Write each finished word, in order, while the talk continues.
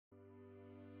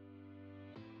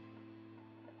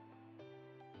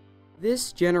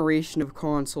This generation of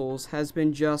consoles has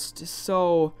been just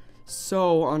so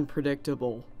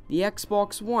unpredictable. The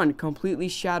Xbox One completely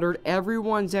shattered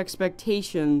everyone's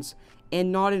expectations,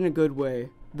 and not in a good way.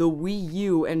 The Wii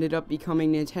U ended up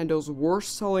becoming Nintendo's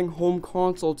worst-selling home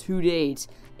console to date,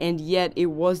 and yet it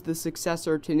was the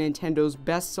successor to Nintendo's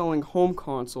best-selling home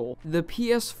console. The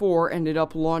PS4 ended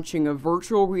up launching a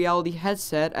virtual reality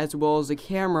headset as well as a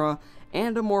camera,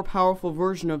 and a more powerful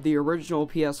version of the original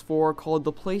PS4 called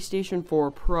the PlayStation 4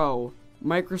 Pro.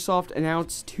 Microsoft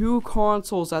announced two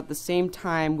consoles at the same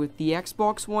time with the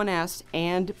Xbox One S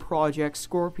and Project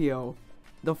Scorpio.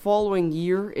 The following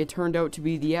year, it turned out to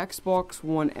be the Xbox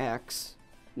One X.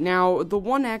 Now, the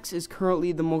One X is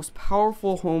currently the most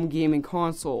powerful home gaming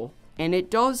console, and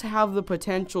it does have the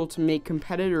potential to make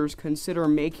competitors consider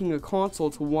making a console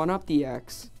to one-up the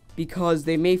X, because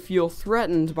they may feel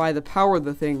threatened by the power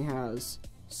the thing has.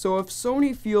 So if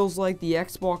Sony feels like the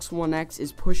Xbox One X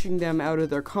is pushing them out of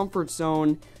their comfort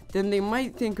zone, then they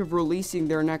might think of releasing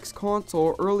their next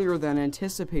console earlier than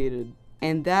anticipated.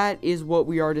 And that is what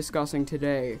we are discussing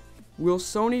today. Will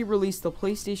Sony release the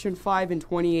PlayStation 5 in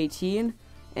 2018?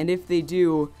 And if they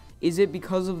do, is it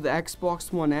because of the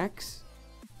Xbox One X?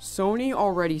 Sony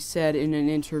already said in an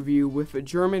interview with a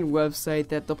German website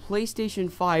that the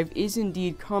PlayStation 5 is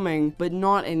indeed coming, but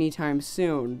not anytime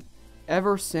soon.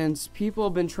 Ever since, people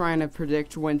have been trying to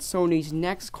predict when Sony's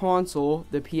next console,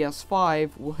 the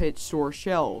PS5, will hit store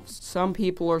shelves. Some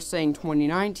people are saying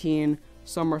 2019,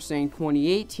 some are saying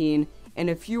 2018, and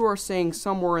a few are saying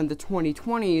somewhere in the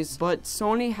 2020s, but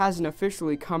Sony hasn't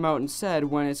officially come out and said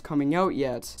when it's coming out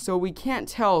yet, so we can't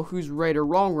tell who's right or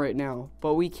wrong right now,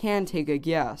 but we can take a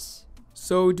guess.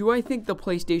 So do I think the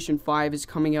PlayStation 5 is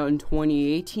coming out in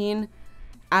 2018?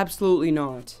 Absolutely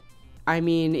not. I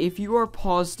mean, if you are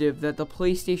positive that the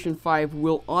PlayStation 5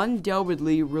 will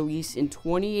undoubtedly release in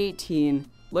 2018,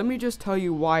 let me just tell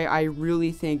you why I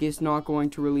really think it's not going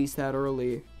to release that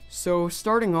early. So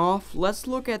starting off, let's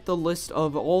look at the list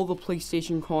of all the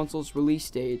PlayStation consoles release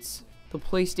dates. The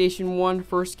PlayStation 1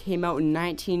 first came out in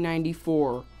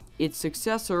 1994. Its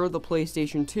successor, the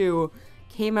PlayStation 2,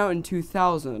 came out in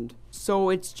 2000. So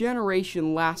its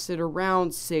generation lasted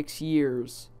around 6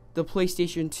 years. The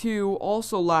PlayStation 2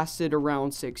 also lasted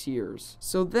around 6 years.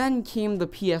 So then came the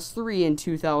PS3 in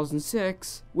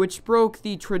 2006, which broke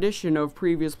the tradition of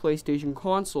previous PlayStation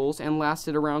consoles and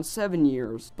lasted around 7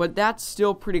 years. But that's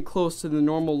still pretty close to the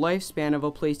normal lifespan of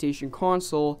a PlayStation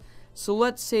console, so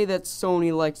let's say that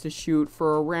Sony likes to shoot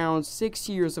for around 6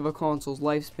 years of a console's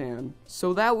lifespan.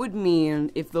 So that would mean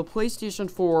if the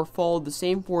PlayStation 4 followed the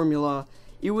same formula,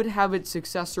 it would have its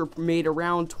successor made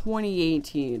around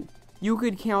 2018. You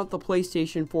could count the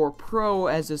PlayStation 4 Pro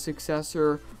as a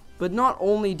successor, but not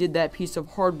only did that piece of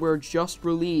hardware just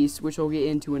release, which I'll get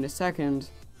into in a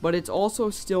second, but it's also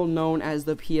still known as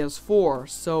the PS4,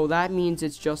 so that means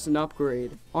it's just an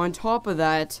upgrade. On top of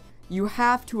that, you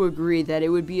have to agree that it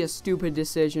would be a stupid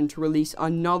decision to release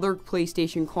another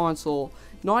PlayStation console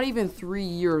not even 3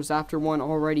 years after one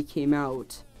already came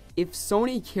out. If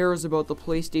Sony cares about the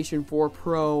PlayStation 4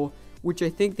 Pro, which I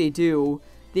think they do,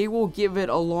 they will give it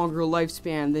a longer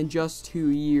lifespan than just 2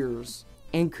 years.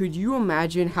 And could you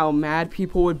imagine how mad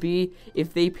people would be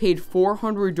if they paid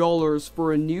 $400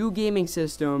 for a new gaming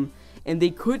system and they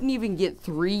couldn't even get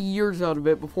 3 years out of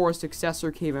it before a successor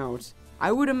came out?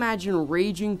 I would imagine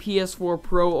raging PS4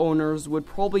 Pro owners would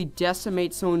probably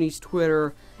decimate Sony's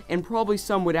Twitter, and probably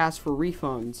some would ask for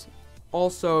refunds.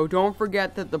 Also, don't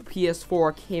forget that the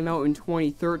PS4 came out in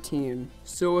 2013,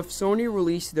 so if Sony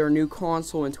released their new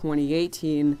console in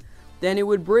 2018, then it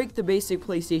would break the basic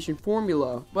PlayStation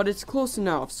formula, but it's close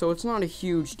enough, so it's not a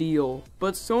huge deal.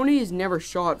 But Sony has never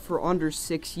shot for under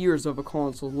 6 years of a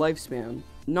console's lifespan.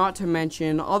 Not to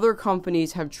mention, other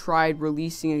companies have tried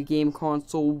releasing a game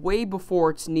console way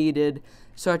before it's needed,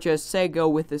 such as Sega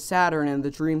with the Saturn and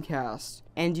the Dreamcast.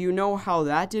 And you know how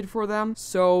that did for them?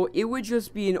 So it would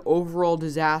just be an overall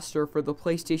disaster for the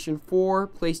PlayStation 4,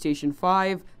 PlayStation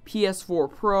 5,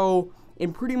 PS4 Pro,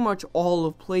 and pretty much all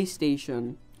of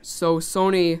PlayStation. So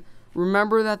Sony,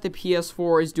 remember that the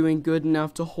PS4 is doing good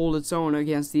enough to hold its own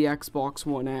against the Xbox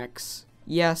One X.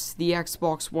 Yes, the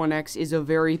Xbox One X is a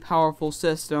very powerful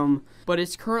system, but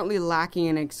it's currently lacking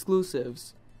in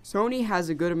exclusives. Sony has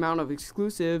a good amount of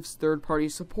exclusives, third-party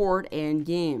support, and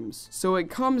games. So it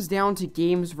comes down to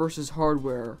games versus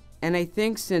hardware. And I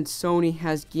think since Sony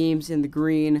has games in the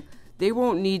green, they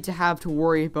won't need to have to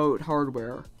worry about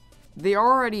hardware. They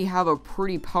already have a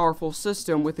pretty powerful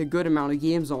system with a good amount of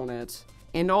games on it.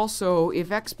 And also, if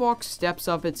Xbox steps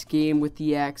up its game with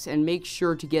the X and makes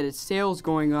sure to get its sales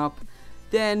going up,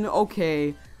 then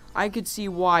okay, I could see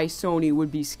why Sony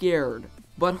would be scared.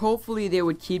 but hopefully they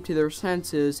would keep to their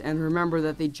senses and remember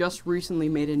that they just recently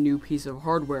made a new piece of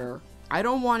hardware. I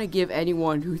don't want to give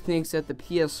anyone who thinks that the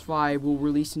PS5 will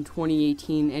release in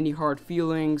 2018 any hard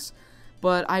feelings,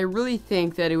 but I really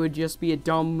think that it would just be a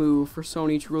dumb move for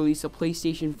Sony to release a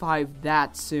PlayStation 5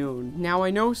 that soon. Now,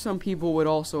 I know some people would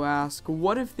also ask,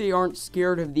 what if they aren't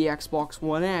scared of the Xbox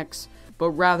One X, but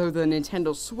rather the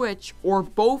Nintendo Switch, or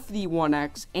both the One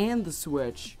X and the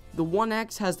Switch? The One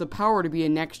X has the power to be a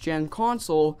next-gen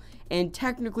console, and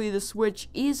technically the Switch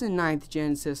is a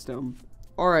 9th-gen system.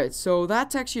 Alright, so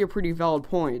that's actually a pretty valid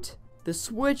point. The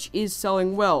Switch is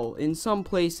selling well. In some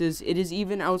places, it is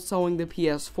even outselling the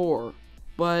PS4.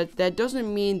 But that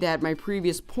doesn't mean that my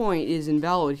previous point is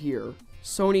invalid here.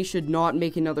 Sony should not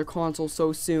make another console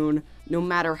so soon, no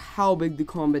matter how big the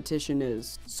competition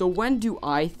is. So when do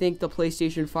I think the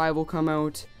PlayStation 5 will come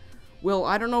out? Well,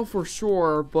 I don't know for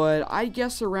sure, but I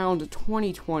guess around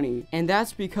 2020. And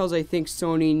that's because I think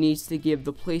Sony needs to give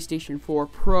the PlayStation 4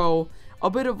 Pro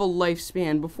a bit of a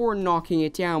lifespan before knocking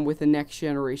it down with the next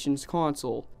generation's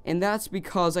console. And that's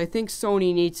because I think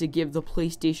Sony needs to give the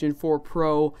PlayStation 4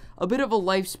 Pro a bit of a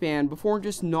lifespan before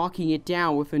just knocking it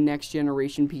down with a next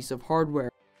generation piece of hardware.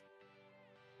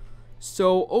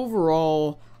 So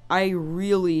overall, I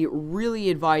really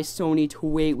advise Sony to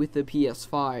wait with the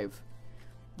PS5.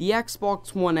 The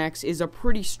Xbox One X is a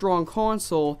pretty strong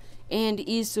console and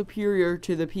is superior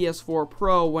to the PS4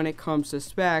 Pro when it comes to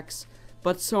specs,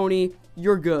 but Sony,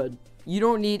 you're good. You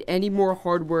don't need any more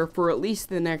hardware for at least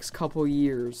the next couple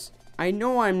years. I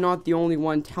know I'm not the only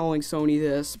one telling Sony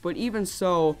this, but even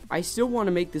so, I still want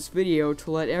to make this video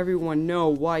to let everyone know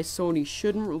why Sony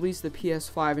shouldn't release the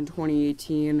PS5 in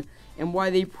 2018, and why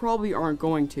they probably aren't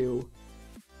going to.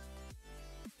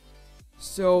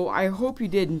 So, I hope you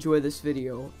did enjoy this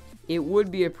video. It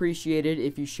would be appreciated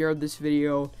if you shared this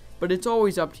video, but it's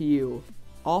always up to you.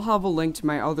 I'll have a link to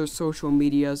my other social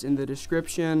medias in the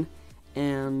description,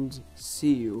 and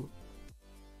see you.